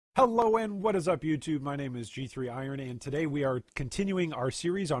Hello and what is up YouTube? My name is G3Iron and today we are continuing our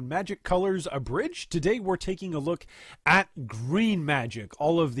series on Magic Colors Abridged. Today we're taking a look at GreenMagic,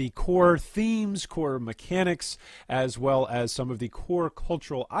 all of the core themes, core mechanics, as well as some of the core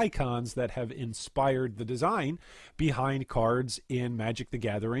cultural icons that have inspired the design behind cards in Magic the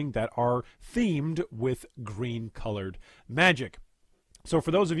Gathering that are themed with green colored magic. So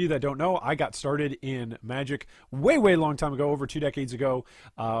for those of you that don't know, I got started in Magic way long time ago, over 2 decades ago,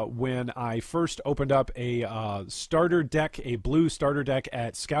 when I first opened up a starter deck, a blue starter deck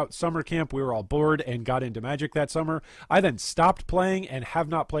at Scout Summer Camp. We were all bored and got into Magic that summer. I then stopped playing and have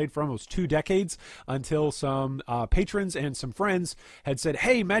not played for almost 2 decades until some patrons and some friends had said,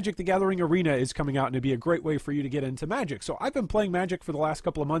 hey, Magic the Gathering Arena is coming out and it'd be a great way for you to get into Magic. So I've been playing Magic for the last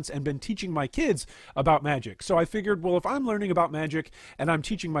couple of months and been teaching my kids about Magic. So I figured, well, if I'm learning about Magic and I'm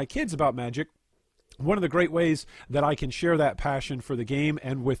teaching my kids about Magic, one of the great ways that I can share that passion for the game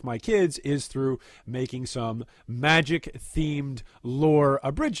and with my kids is through making some Magic-themed lore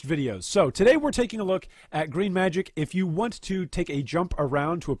abridged videos. So today we're taking a look at GreenMagic. If you want to take a jump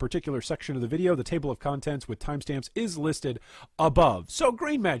around to a particular section of the video, the table of contents with timestamps is listed above. So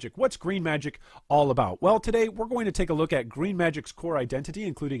GreenMagic, what's GreenMagic all about? Well, today we're going to take a look at GreenMagic's core identity,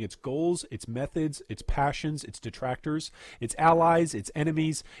 including its goals, its methods, its passions, its detractors, its allies, its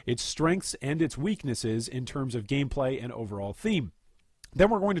enemies, its strengths, and its weaknesses in terms of gameplay and overall theme. Then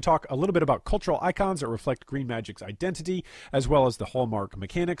we're going to talk a little bit about cultural icons that reflect GreenMagic's identity, as well as the Hallmark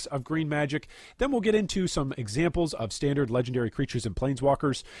Mechanics of GreenMagic. Then we'll get into some examples of standard legendary creatures and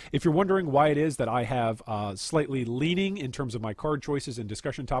planeswalkers. If you're wondering why it is that I have slightly leaning in terms of my card choices and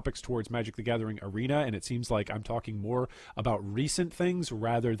discussion topics towards Magic the Gathering Arena, and it seems like I'm talking more about recent things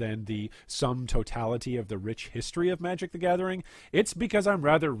rather than the sum totality of the rich history of Magic the Gathering, it's because I'm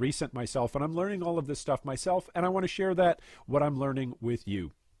rather recent myself, and I'm learning all of this stuff myself, and I want to share what I'm learning with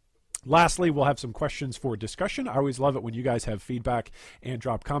you. Lastly, we'll have some questions for discussion. I always love it when you guys have feedback and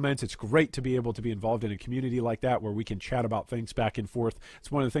drop comments. It's great to be able to be involved in a community like that where we can chat about things back and forth.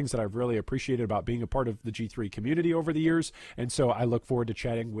 It's one of the things that I've really appreciated about being a part of the G3 community over the years, and so I look forward to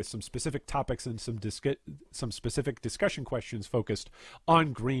chatting with some specific topics and some specific discussion questions focused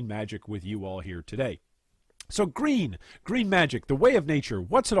on GreenMagic with you all here today. So GreenMagic, the way of nature,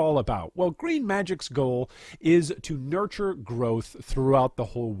 what's it all about? Well, GreenMagic's goal is to nurture growth throughout the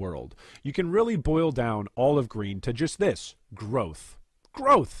whole world. You can really boil down all of green to just this: growth.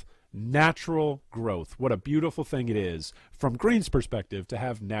 Growth. Natural growth. What a beautiful thing it is, from green's perspective, to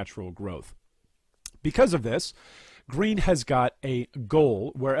have natural growth. Because of this, green has got a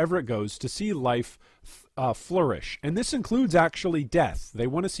goal wherever it goes to see life flourish. And this includes actually death. They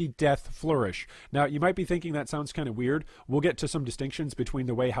want to see death flourish. Now, you might be thinking that sounds kind of weird. We'll get to some distinctions between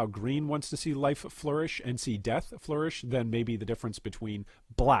the way how green wants to see life flourish and see death flourish, then maybe the difference between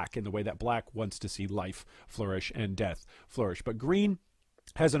black and the way that black wants to see life flourish and death flourish. But green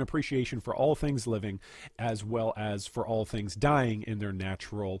has an appreciation for all things living as well as for all things dying in their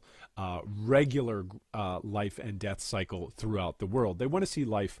natural, regular life and death cycle throughout the world. They want to see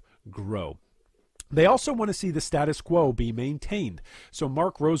life grow. They also want to see the status quo be maintained. So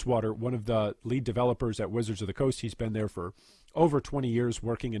Mark Rosewater, one of the lead developers at Wizards of the Coast, he's been there for over 20 years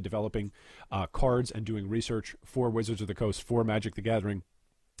working and developing cards and doing research for Wizards of the Coast for Magic the Gathering.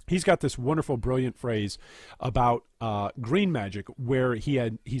 He's got this wonderful, brilliant phrase about GreenMagic where he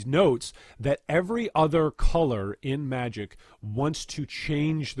notes that every other color in Magic wants to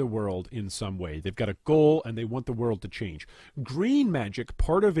change the world in some way. They've got a goal and they want the world to change. GreenMagic,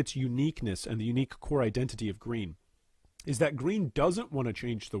 part of its uniqueness and the unique core identity of green, is that green doesn't want to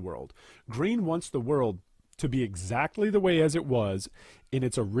change the world. Green wants the world to be exactly the way as it was in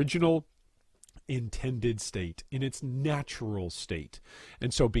its original intended state, in its natural state.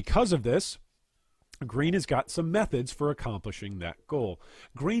 And so because of this, green has got some methods for accomplishing that goal.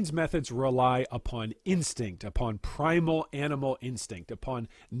 Green's methods rely upon instinct, upon primal animal instinct, upon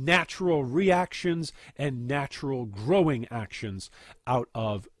natural reactions and natural growing actions out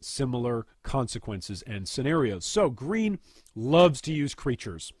of similar consequences and scenarios. So green loves to use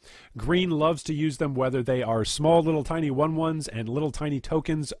creatures. Green loves to use them whether they are small little tiny 1/1s and little tiny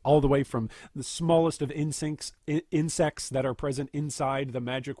tokens, all the way from the smallest of insects that are present inside the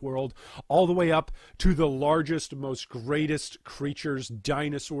Magic world, all the way up to the largest, most greatest creatures,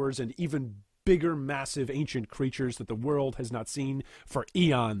 dinosaurs, and even bigger, massive, ancient creatures that the world has not seen for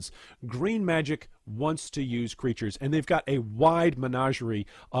eons. GreenMagic wants to use creatures, and they've got a wide menagerie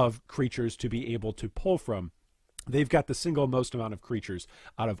of creatures to be able to pull from. they've got the single most amount of creatures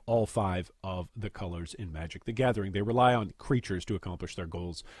out of all 5 of the colors in Magic the Gathering. They rely on creatures to accomplish their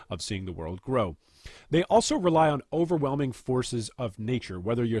goals of seeing the world grow. They also rely on overwhelming forces of nature,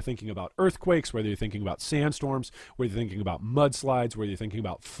 whether you're thinking about earthquakes, whether you're thinking about sandstorms, whether you're thinking about mudslides, whether you're thinking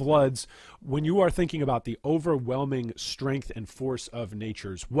about floods. When you are thinking about the overwhelming strength and force of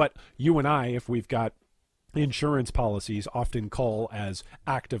natures, what you and I, if we've got insurance policies, often call as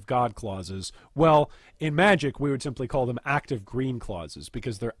act of God clauses. Well, in Magic, we would simply call them act of green clauses,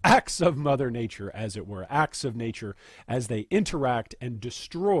 because they're acts of Mother Nature, as it were, acts of nature as they interact and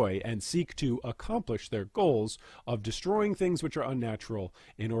destroy and seek to accomplish their goals of destroying things which are unnatural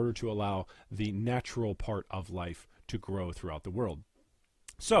in order to allow the natural part of life to grow throughout the world.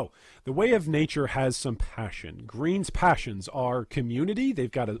 So, the way of nature has some passion. Green's passions are community. They've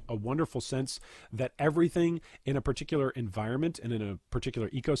got a wonderful sense that everything in a particular environment and in a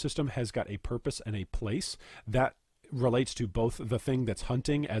particular ecosystem has got a purpose and a place. That relates to both the thing that's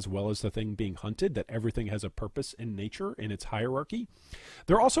hunting as well as the thing being hunted, that everything has a purpose in nature, in its hierarchy.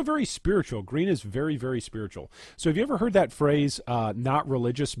 They're also very spiritual. Green is very, very spiritual. So have you ever heard that phrase, not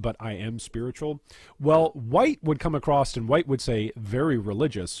religious, but I am spiritual? Well, white would come across and white would say very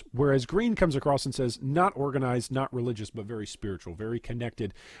religious, whereas green comes across and says not organized, not religious, but very spiritual, very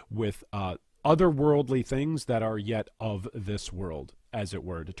connected with otherworldly things that are yet of this world, as it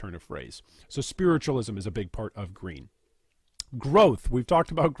were, to turn a phrase. So spiritualism is a big part of green. Growth. We've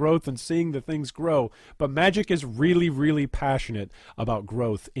talked about growth and seeing the things grow, but Magic is really, really passionate about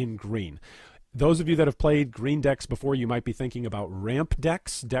growth in green. Those of you that have played green decks before, you might be thinking about ramp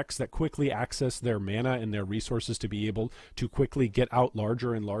decks, decks that quickly access their mana and their resources to be able to quickly get out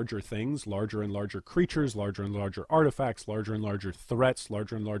larger and larger things, larger and larger creatures, larger and larger artifacts, larger and larger threats,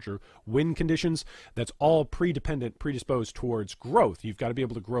 larger and larger win conditions. That's all predisposed towards growth. You've got to be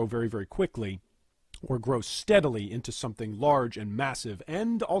able to grow very, very quickly, or grow steadily into something large and massive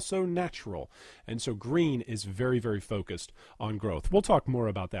and also natural. And so green is very, very focused on growth. We'll talk more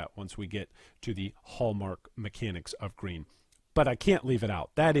about that once we get to the hallmark mechanics of green. But I can't leave it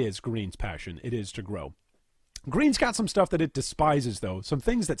out. That is green's passion. It is to grow. Green's got some stuff that it despises, though, some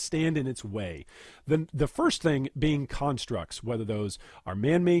things that stand in its way. The first thing being constructs, whether those are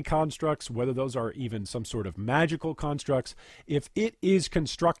man-made constructs, whether those are even some sort of magical constructs. If it is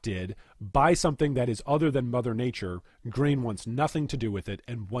constructed by something that is other than Mother Nature, green wants nothing to do with it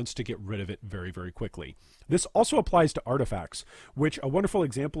and wants to get rid of it very, very quickly. This also applies to artifacts, which a wonderful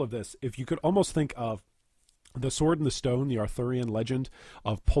example of this, if you could almost think of the sword and the stone, the Arthurian legend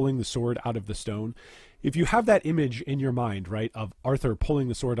of pulling the sword out of the stone. If you have that image in your mind, right, of Arthur pulling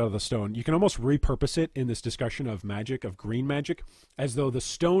the sword out of the stone, you can almost repurpose it in this discussion of magic, of green magic, as though the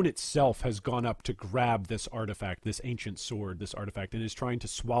stone itself has gone up to grab this artifact, this ancient sword, this artifact, and is trying to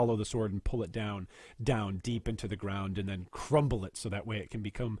swallow the sword and pull it down deep into the ground and then crumble it so that way it can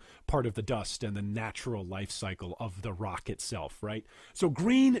become part of the dust and the natural life cycle of the rock itself, right? So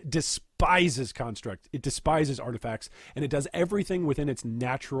green despises construct, it despises artifacts, and it does everything within its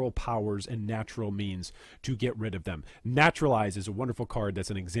natural powers and natural means to get rid of them. Naturalize is a wonderful card that's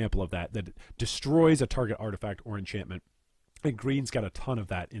an example of that destroys a target artifact or enchantment, and green's got a ton of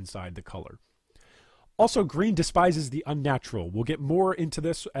that inside the color. Also, green despises the unnatural. We'll get more into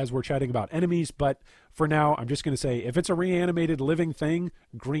this as we're chatting about enemies, but for now, I'm just going to say if it's a reanimated living thing,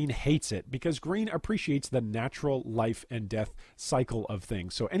 green hates it, because green appreciates the natural life and death cycle of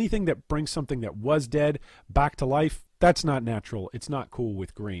things. So anything that brings something that was dead back to life, that's not natural. It's not cool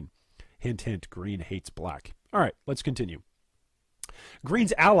with green. Hint, hint, green hates black. All right, let's continue.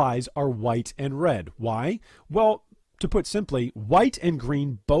 Green's allies are white and red. Why? Well, to put simply, white and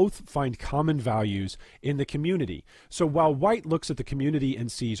green both find common values in the community. So while white looks at the community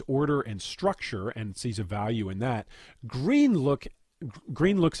and sees order and structure and sees a value in that, green looks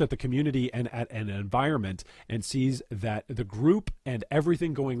at the community and at an environment and sees that the group and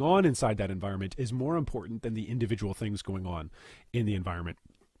everything going on inside that environment is more important than the individual things going on in the environment.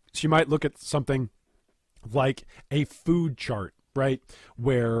 So you might look at something like a food chart, right,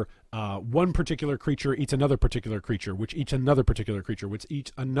 where one particular creature eats another particular creature, which eats another particular creature, which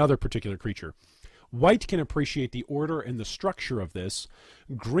eats another particular creature. White can appreciate the order and the structure of this.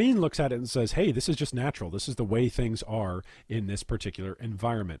 Green looks at it and says, hey, this is just natural. This is the way things are in this particular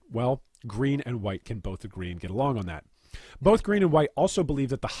environment. Well, green and white can both agree and get along on that. Both green and white also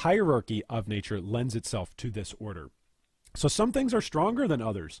believe that the hierarchy of nature lends itself to this order. So some things are stronger than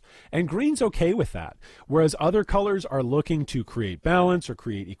others, and green's okay with that, whereas other colors are looking to create balance or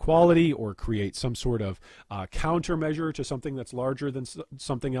create equality or create some sort of countermeasure to something that's larger than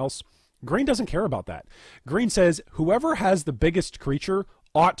something else. Green doesn't care about that. Green says whoever has the biggest creature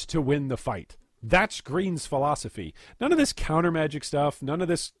ought to win the fight. That's Green's philosophy. None of this counter magic stuff, none of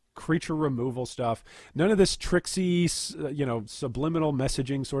this creature removal stuff, none of this tricksy, subliminal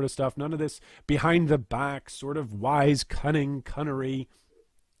messaging sort of stuff, none of this behind the back sort of wise, cunning, cunnery.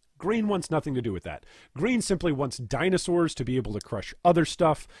 Green wants nothing to do with that. Green simply wants dinosaurs to be able to crush other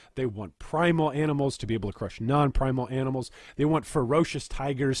stuff. They want primal animals to be able to crush non-primal animals. They want ferocious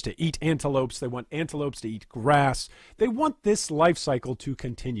tigers to eat antelopes. They want antelopes to eat grass. They want this life cycle to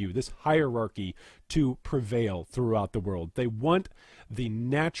continue, this hierarchy to prevail throughout the world. They want the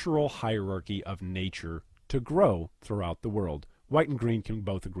natural hierarchy of nature to grow throughout the world. White and green can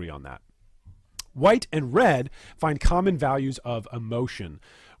both agree on that. White and red find common values of emotion.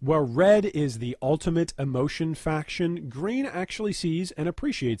 Where red is the ultimate emotion faction, green actually sees and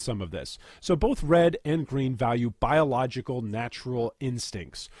appreciates some of this. So both red and green value biological, natural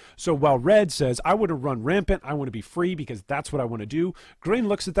instincts. So while red says, I want to run rampant, I want to be free because that's what I want to do, green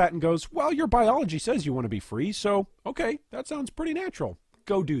looks at that and goes, well, your biology says you want to be free, so okay, that sounds pretty natural.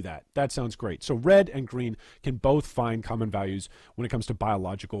 Go do that. That sounds great. So red and green can both find common values when it comes to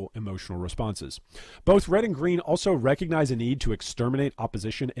biological emotional responses. Both red and green also recognize a need to exterminate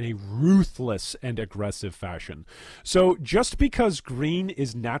opposition in a ruthless and aggressive fashion. So just because green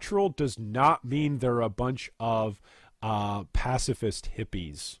is natural does not mean they're a bunch of pacifist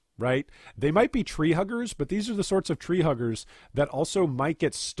hippies. Right? They might be tree huggers, but these are the sorts of tree huggers that also might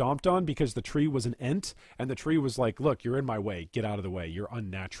get stomped on because the tree was an ent, and the tree was like, look, you're in my way. Get out of the way. You're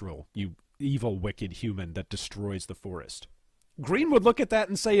unnatural, you evil, wicked human that destroys the forest. Green would look at that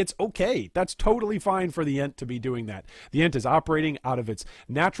and say it's okay. That's totally fine for the ent to be doing that. The ent is operating out of its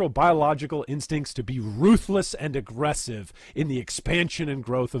natural biological instincts to be ruthless and aggressive in the expansion and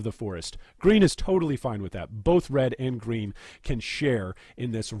growth of the forest. Green is totally fine with that. Both red and green can share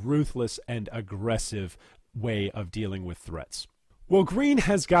in this ruthless and aggressive way of dealing with threats. Well, green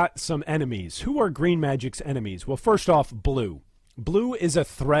has got some enemies. Who are GreenMagic's enemies? Well, first off, blue. Blue is a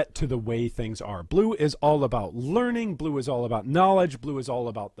threat to the way things are. Blue is all about learning. Blue is all about knowledge. Blue is all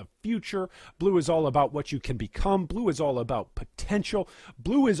about the future. Blue is all about what you can become. Blue is all about potential.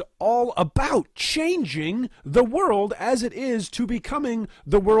 Blue is all about changing the world as it is to becoming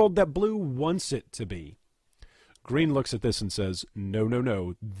the world that blue wants it to be. Green looks at this and says, no, no,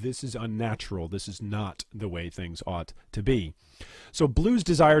 no, this is unnatural. This is not the way things ought to be. So blue's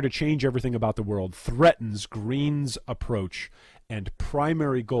desire to change everything about the world threatens green's approach and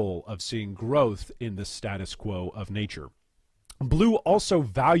primary goal of seeing growth in the status quo of nature. Blue also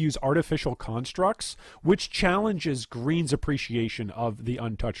values artificial constructs, which challenges green's appreciation of the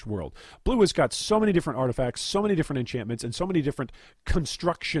untouched world. Blue has got so many different artifacts, so many different enchantments, and so many different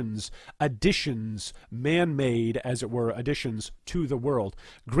constructions, additions, man-made, as it were, additions to the world.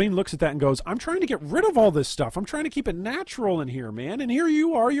 Green looks at that and goes, I'm trying to get rid of all this stuff. I'm trying to keep it natural in here, man. And here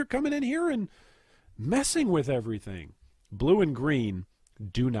you are, you're coming in here and messing with everything. Blue and green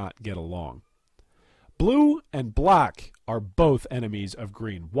do not get along. Blue and black are both enemies of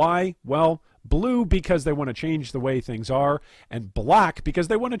green. Why? Well, blue because they want to change the way things are, and black because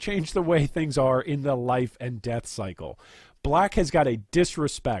they want to change the way things are in the life and death cycle. Black has got a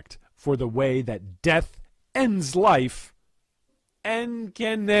disrespect for the way that death ends life and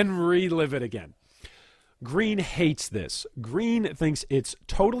can then relive it again. Green hates this. Green thinks it's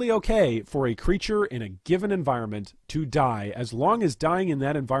totally okay for a creature in a given environment to die as long as dying in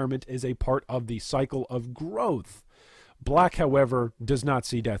that environment is a part of the cycle of growth. Black, however, does not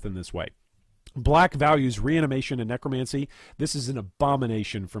see death in this way. Black values reanimation and necromancy. This is an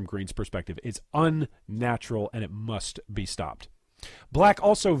abomination from Green's perspective. It's unnatural and it must be stopped. Black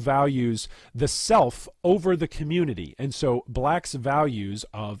also values the self over the community, and so Black's values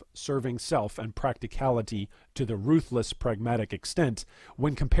of serving self and practicality to the ruthless, pragmatic extent,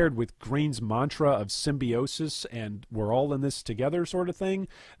 when compared with Green's mantra of symbiosis and we're all in this together sort of thing,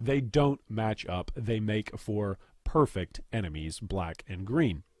 they don't match up. They make for perfect enemies, Black and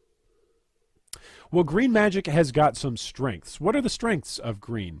Green. Well, GreenMagic has got some strengths. What are the strengths of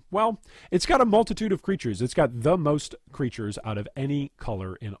green? Well, it's got a multitude of creatures. It's got the most creatures out of any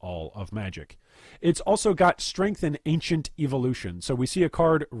color in all of Magic. It's also got strength in ancient evolution. So we see a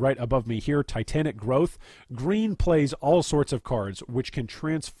card right above me here, Titanic Growth. Green plays all sorts of cards which can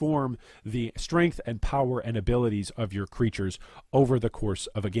transform the strength and power and abilities of your creatures over the course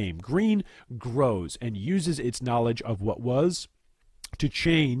of a game. Green grows and uses its knowledge of what was to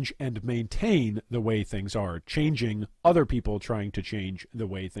change and maintain the way things are, changing other people trying to change the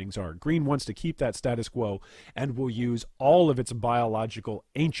way things are. Green wants to keep that status quo and will use all of its biological,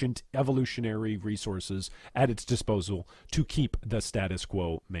 ancient, evolutionary resources at its disposal to keep the status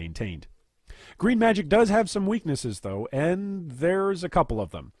quo maintained. GreenMagic does have some weaknesses, though, and there's a couple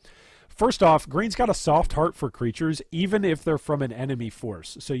of them. First off, green's got a soft heart for creatures, even if they're from an enemy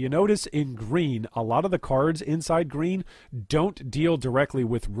force. So you notice in green, a lot of the cards inside green don't deal directly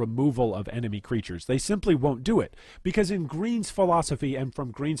with removal of enemy creatures. They simply won't do it, because in green's philosophy and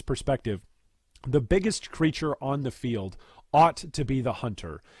from green's perspective, the biggest creature on the field ought to be the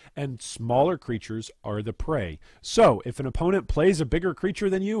hunter, and smaller creatures are the prey. So if an opponent plays a bigger creature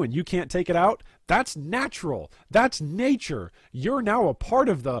than you and you can't take it out, that's natural. That's nature. You're now a part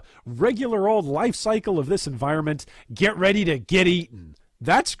of the regular old life cycle of this environment. Get ready to get eaten.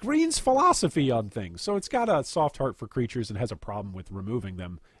 That's green's philosophy on things. So it's got a soft heart for creatures and has a problem with removing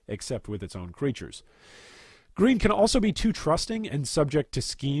them, except with its own creatures. Green can also be too trusting and subject to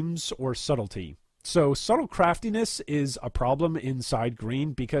schemes or subtlety. So subtle craftiness is a problem inside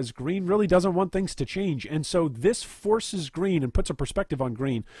green because green really doesn't want things to change. And so this forces green and puts a perspective on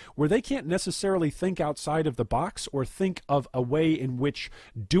green where they can't necessarily think outside of the box or think of a way in which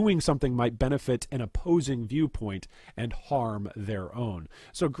doing something might benefit an opposing viewpoint and harm their own.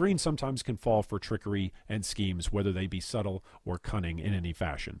 So green sometimes can fall for trickery and schemes, whether they be subtle or cunning in any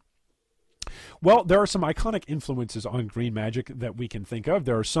fashion. Well, there are some iconic influences on GreenMagic that we can think of.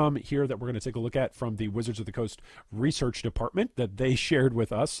 There are some here that we're going to take a look at from the Wizards of the Coast research department that they shared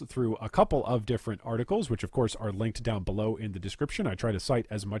with us through a couple of different articles, which of course are linked down below in the description. I try to cite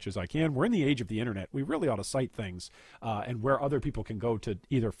as much as I can. We're in the age of the internet. We really ought to cite things and where other people can go to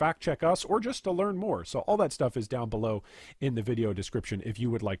either fact check us or just to learn more. So all that stuff is down below in the video description if you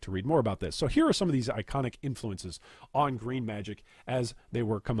would like to read more about this. So here are some of these iconic influences on GreenMagic as they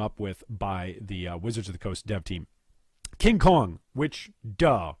were come up with by the Wizards of the Coast dev team. King Kong, which,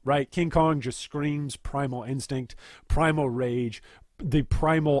 duh, right? King Kong just screams primal instinct, primal rage, the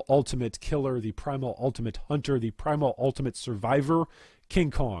primal ultimate killer, the primal ultimate hunter, the primal ultimate survivor,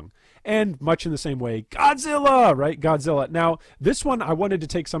 King Kong. And much in the same way, Godzilla, right? Godzilla. Now, this one I wanted to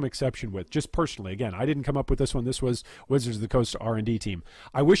take some exception with, just personally. Again, I didn't come up with this one. This was Wizards of the Coast R&D team.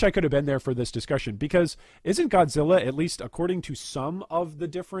 I wish I could have been there for this discussion because isn't Godzilla, at least according to some of the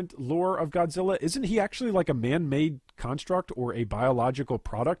different lore of Godzilla, isn't he actually like a man-made construct or a biological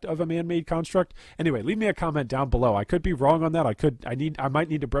product of a man-made construct? Anyway, leave me a comment down below. I could be wrong on that. I might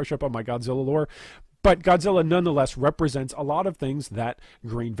need to brush up on my Godzilla lore. But Godzilla nonetheless represents a lot of things that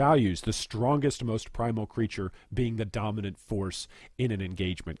green values, the strongest, most primal creature being the dominant force in an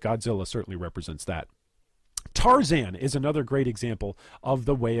engagement. Godzilla certainly represents that. Tarzan is another great example of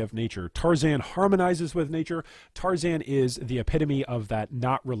the way of nature. Tarzan harmonizes with nature. Tarzan is the epitome of that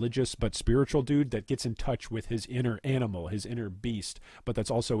not religious but spiritual dude that gets in touch with his inner animal, his inner beast, but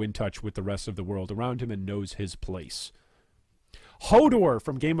that's also in touch with the rest of the world around him and knows his place. Hodor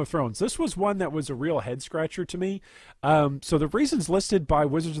from Game of Thrones. This was one that was a real head scratcher to me. So the reasons listed by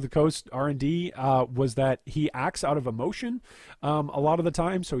Wizards of the Coast R&D was that he acts out of emotion a lot of the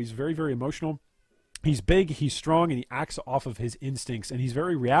time. So he's very, very emotional. He's big, he's strong, and he acts off of his instincts, and he's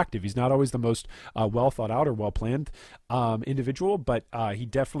very reactive. He's not always the most well thought out or well planned individual, but he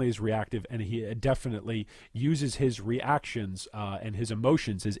definitely is reactive, and he definitely uses his reactions and his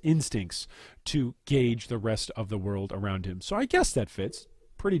emotions, his instincts, to gauge the rest of the world around him. So I guess that fits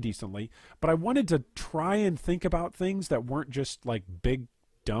pretty decently, but I wanted to try and think about things that weren't just like big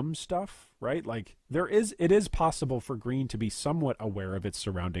dumb stuff, right? Like it is possible for green to be somewhat aware of its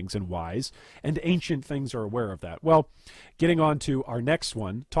surroundings and wise, and ancient things are aware of that. Well, getting on to our next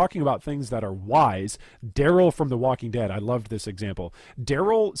one, talking about things that are wise, Daryl from The Walking Dead. I loved this example.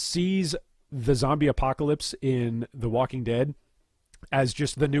 Daryl sees the zombie apocalypse in The Walking Dead as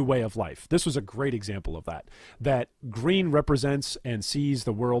just the new way of life. This was a great example of that. That green represents and sees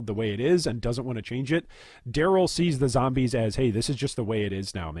the world the way it is and doesn't want to change it. Daryl sees the zombies as, hey, this is just the way it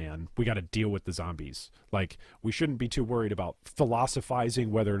is now, man. We got to deal with the zombies. Like, we shouldn't be too worried about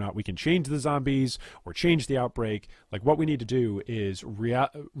philosophizing whether or not we can change the zombies or change the outbreak. Like, what we need to do is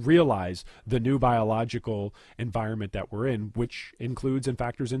realize the new biological environment that we're in, which includes and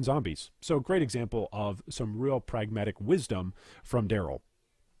factors in zombies. So, great example of some real pragmatic wisdom from Daryl.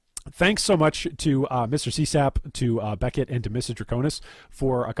 Thanks so much to Mr. CSAP, to Beckett, and to Mrs. Draconis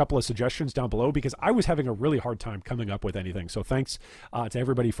for a couple of suggestions down below, because I was having a really hard time coming up with anything. So thanks to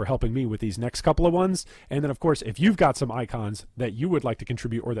everybody for helping me with these next couple of ones. And then, of course, if you've got some icons that you would like to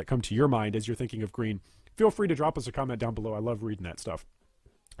contribute or that come to your mind as you're thinking of green, feel free to drop us a comment down below. I love reading that stuff.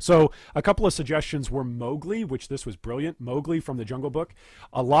 So a couple of suggestions were Mowgli, which this was brilliant. Mowgli from the Jungle Book.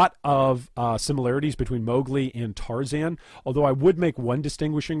 A lot of similarities between Mowgli and Tarzan, although I would make one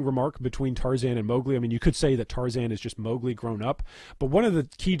distinguishing remark between Tarzan and Mowgli. I mean, you could say that Tarzan is just Mowgli grown up, but one of the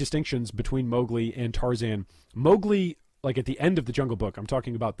key distinctions between Mowgli and Tarzan, Mowgli, like at the end of the Jungle Book, I'm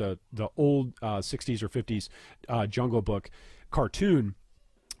talking about the old 60s or 50s Jungle Book cartoon,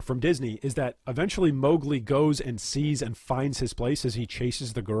 from Disney is that eventually Mowgli goes and sees and finds his place as he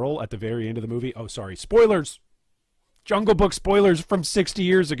chases the girl at the very end of the movie. Oh, sorry, spoilers. Jungle Book spoilers from 60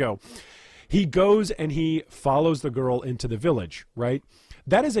 years ago. He goes and he follows the girl into the village, right?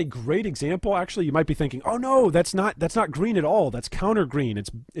 That is a great example. Actually, you might be thinking, "Oh no, that's not green at all. That's counter green.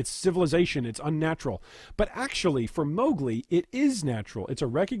 It's civilization. It's unnatural." But actually, for Mowgli, it is natural. It's a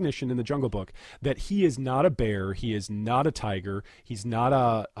recognition in the Jungle Book that he is not a bear, he is not a tiger, he's not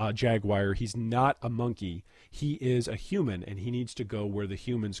a jaguar, he's not a monkey. He is a human, and he needs to go where the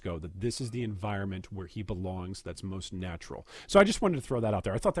humans go. That this is the environment where he belongs. That's most natural. So I just wanted to throw that out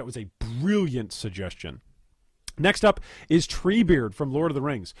there. I thought that was a brilliant suggestion. Next up is Treebeard from Lord of the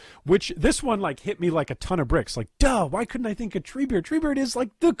Rings, which this one like hit me like a ton of bricks. Like, duh, why couldn't I think of Treebeard? Treebeard is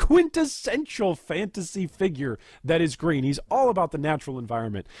like the quintessential fantasy figure that is green. He's all about the natural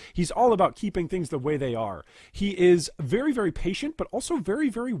environment. He's all about keeping things the way they are. He is very, very patient, but also very,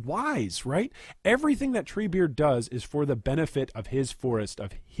 very wise, right? Everything that Treebeard does is for the benefit of his forest,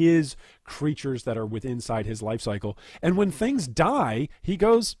 of his creatures that are within inside his life cycle. And when things die, he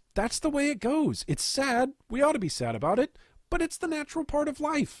goes, that's the way it goes. It's sad. We ought to be sad about it, but it's the natural part of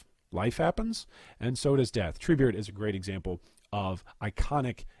life. Life happens, and so does death. Treebeard is a great example of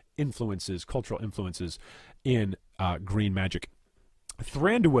iconic influences, cultural influences in green magic.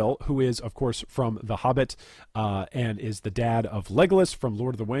 Thranduil, who is, of course, from The Hobbit and is the dad of Legolas from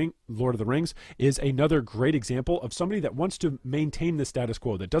Lord of the Rings, is another great example of somebody that wants to maintain the status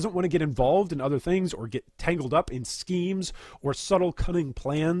quo, that doesn't want to get involved in other things or get tangled up in schemes or subtle, cunning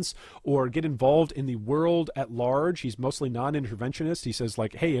plans or get involved in the world at large. He's mostly non-interventionist. He says,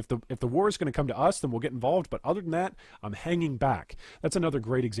 like, hey, if the war is going to come to us, then we'll get involved. But other than that, I'm hanging back. That's another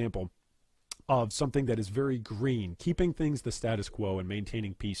great example of something that is very green, keeping things the status quo and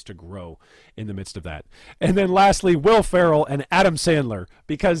maintaining peace to grow in the midst of that. And then lastly, Will Ferrell and Adam Sandler,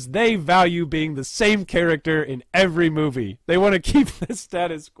 because they value being the same character in every movie. They want to keep the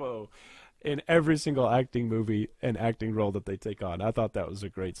status quo in every single acting movie and acting role that they take on. I thought that was a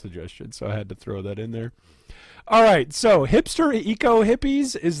great suggestion, so I had to throw that in there. All right, so hipster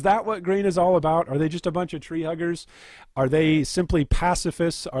eco-hippies, is that what green is all about? Are they just a bunch of tree huggers? Are they simply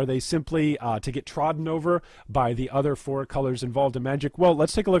pacifists? Are they simply to get trodden over by the other four colors involved in magic? Well,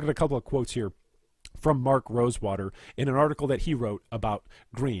 let's take a look at a couple of quotes here from Mark Rosewater in an article that he wrote about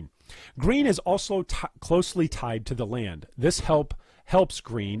green. Green is also closely tied to the land. This helps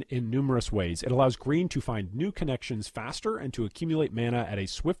green in numerous ways. It allows green to find new connections faster and to accumulate mana at a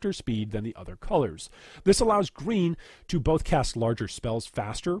swifter speed than the other colors. This allows green to both cast larger spells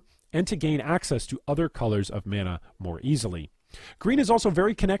faster and to gain access to other colors of mana more easily. Green is also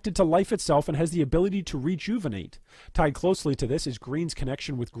very connected to life itself and has the ability to rejuvenate. Tied closely to this is green's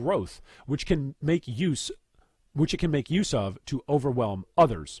connection with growth, which it can make use of to overwhelm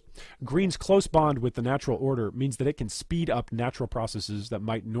others. Green's close bond with the natural order means that it can speed up natural processes that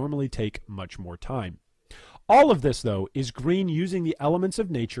might normally take much more time. All of this, though, is green using the elements of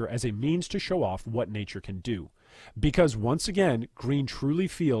nature as a means to show off what nature can do. Because once again, green truly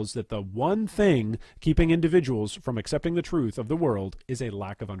feels that the one thing keeping individuals from accepting the truth of the world is a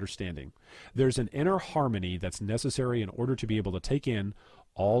lack of understanding. There's an inner harmony that's necessary in order to be able to take in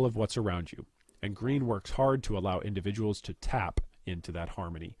all of what's around you. And green works hard to allow individuals to tap into that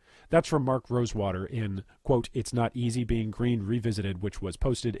harmony. That's from Mark Rosewater in, quote, It's Not Easy Being Green Revisited, which was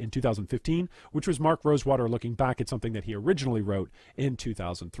posted in 2015, which was Mark Rosewater looking back at something that he originally wrote in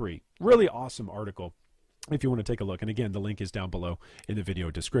 2003. Really awesome article if you want to take a look. And again, the link is down below in the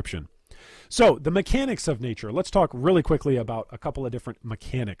video description. So the mechanics of nature. Let's talk really quickly about a couple of different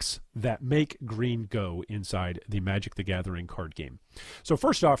mechanics that make green go inside the Magic the Gathering card game. So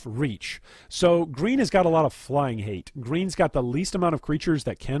first off, reach. So green has got a lot of flying hate. Green's got the least amount of creatures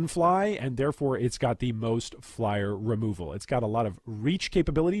that can fly, and therefore it's got the most flyer removal. It's got a lot of reach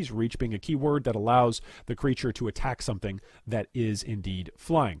capabilities, reach being a keyword that allows the creature to attack something that is indeed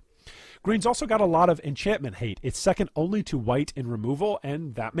flying. Green's also got a lot of enchantment hate. It's second only to white in removal,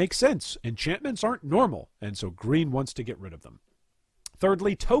 and that makes sense. Enchantments aren't normal, and so green wants to get rid of them.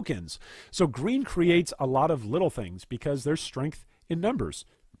 Thirdly, tokens. So green creates a lot of little things because there's strength in numbers.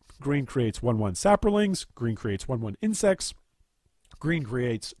 Green creates 1/1 sapperlings, green creates 1/1 insects, green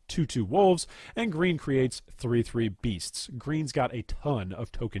creates 2/2 wolves, and green creates 3/3 beasts. Green's got a ton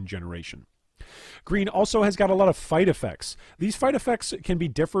of token generation. Green also has got a lot of fight effects. These fight effects can be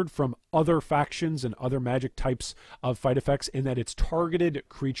differed from other factions and other magic types of fight effects in that it's targeted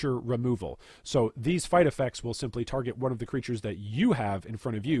creature removal. So these fight effects will simply target one of the creatures that you have in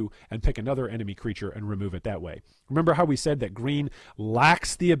front of you and pick another enemy creature and remove it that way. Remember how we said that green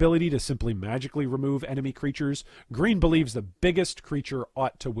lacks the ability to simply magically remove enemy creatures? Green believes the biggest creature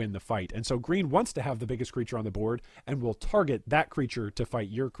ought to win the fight, and so green wants to have the biggest creature on the board and will target that creature to fight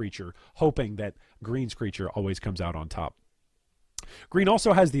your creature, hoping that green's creature always comes out on top. Green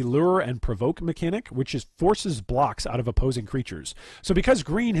also has the lure and provoke mechanic, which is forces blocks out of opposing creatures. So because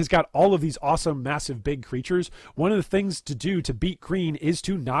green has got all of these awesome, massive, big creatures, one of the things to do to beat green is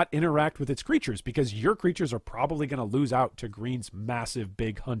to not interact with its creatures, because your creatures are probably going to lose out to green's massive,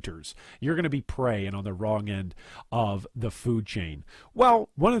 big hunters. You're going to be prey and on the wrong end of the food chain. Well,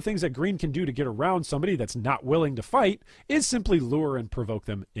 one of the things that green can do to get around somebody that's not willing to fight is simply lure and provoke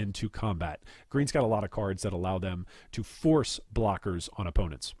them into combat. Green's got a lot of cards that allow them to force blockers on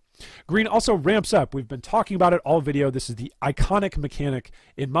opponents. Green also ramps up. We've been talking about it all video. This is the iconic mechanic,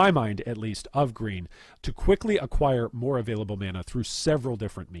 in my mind at least, of green to quickly acquire more available mana through several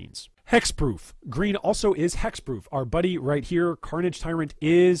different means. Hexproof. Green also is hexproof. Our buddy right here, Carnage Tyrant,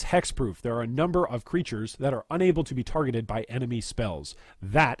 is hexproof. There are a number of creatures that are unable to be targeted by enemy spells.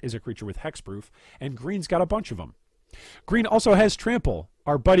 That is a creature with hexproof, and green's got a bunch of them. Green also has trample.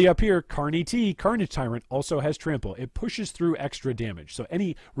 Our buddy up here, Carnage Tyrant, also has trample. It pushes through extra damage. So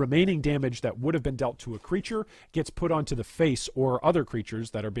any remaining damage that would have been dealt to a creature gets put onto the face or other creatures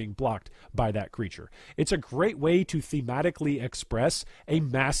that are being blocked by that creature. It's a great way to thematically express a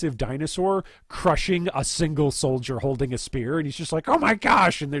massive dinosaur crushing a single soldier holding a spear. And he's just like, oh my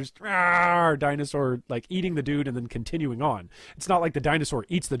gosh. And there's dinosaur like eating the dude and then continuing on. It's not like the dinosaur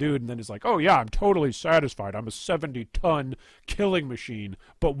eats the dude and then is like, oh yeah, I'm totally satisfied. I'm a 70-ton killing machine.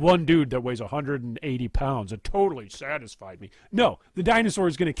 But one dude that weighs 180 pounds, it totally satisfied me. No, the dinosaur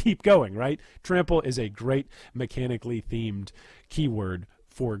is going to keep going, right? Trample is a great mechanically themed keyword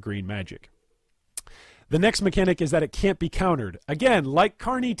for green magic. The next mechanic is that it can't be countered. Again, like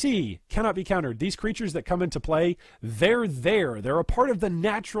Carnage, cannot be countered. These creatures that come into play, they're there. They're a part of the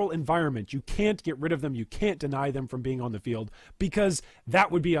natural environment. You can't get rid of them. You can't deny them from being on the field because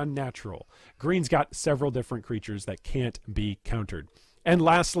that would be unnatural. Green's got several different creatures that can't be countered. And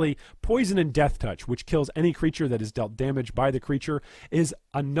lastly, Poison and Death Touch, which kills any creature that is dealt damage by the creature, is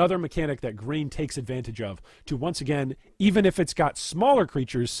another mechanic that green takes advantage of to once again, even if it's got smaller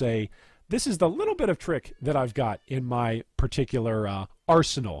creatures, say, this is the little bit of trick that I've got in my particular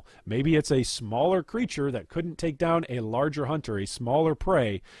arsenal. Maybe it's a smaller creature that couldn't take down a larger hunter, a smaller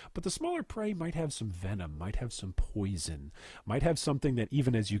prey, but the smaller prey might have some venom, might have some poison, might have something that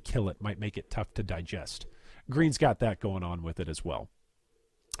even as you kill it might make it tough to digest. Green's got that going on with it as well.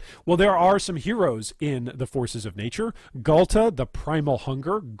 Well, there are some heroes in the forces of nature. Galta, the Primal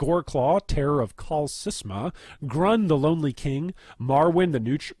Hunger, Goreclaw, Terror of Kal Sisma, Grun, the Lonely King, Marwyn,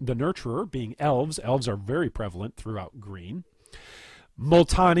 the Nurturer, being elves. Elves are very prevalent throughout green.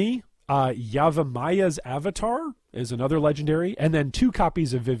 Multani, Yavamaya's Avatar is another legendary, and then 2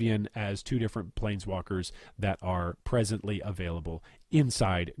 copies of Vivian as 2 different planeswalkers that are presently available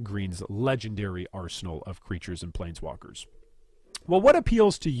inside green's legendary arsenal of creatures and planeswalkers. Well, what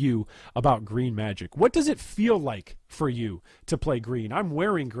appeals to you about green magic? What does it feel like for you to play green? I'm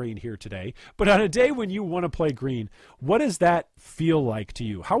wearing green here today, but on a day when you want to play green, what does that feel like to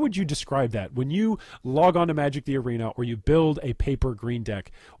you? How would you describe that? When you log on to Magic the Arena or you build a paper green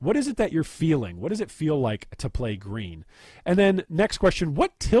deck, what is it that you're feeling? What does it feel like to play green? And then next question,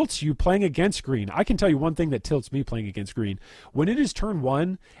 what tilts you playing against green? I can tell you one thing that tilts me playing against green. When it is turn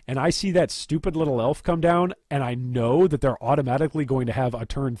 1 and I see that stupid little elf come down and I know that they're automatically going to have a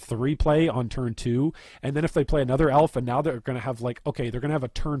turn 3 play on turn 2, and then if they play another elf and now they're going to have like, okay, they're going to have a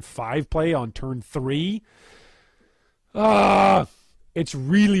turn 5 play on turn 3. It's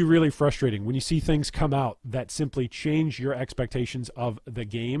really, really frustrating when you see things come out that simply change your expectations of the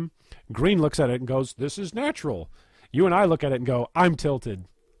game. Green looks at it and goes, this is natural. You and I look at it and go, I'm tilted.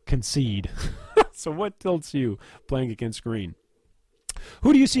 Concede. So what tilts you playing against green?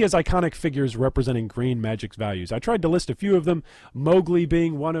 Who do you see as iconic figures representing green magic's values? I tried to list a few of them, Mowgli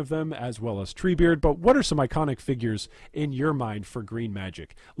being one of them, as well as Treebeard, but what are some iconic figures in your mind for green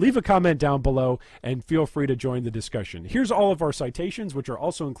magic? Leave a comment down below and feel free to join the discussion. Here's all of our citations, which are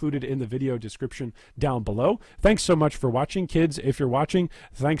also included in the video description down below. Thanks so much for watching. Kids, if you're watching,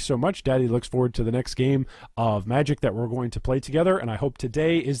 thanks so much. Daddy looks forward to the next game of Magic that we're going to play together, and I hope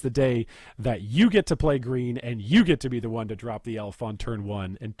today is the day that you get to play green and you get to be the one to drop the elf on turn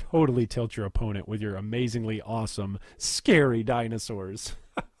 1 and totally tilt your opponent with your amazingly awesome, scary dinosaurs.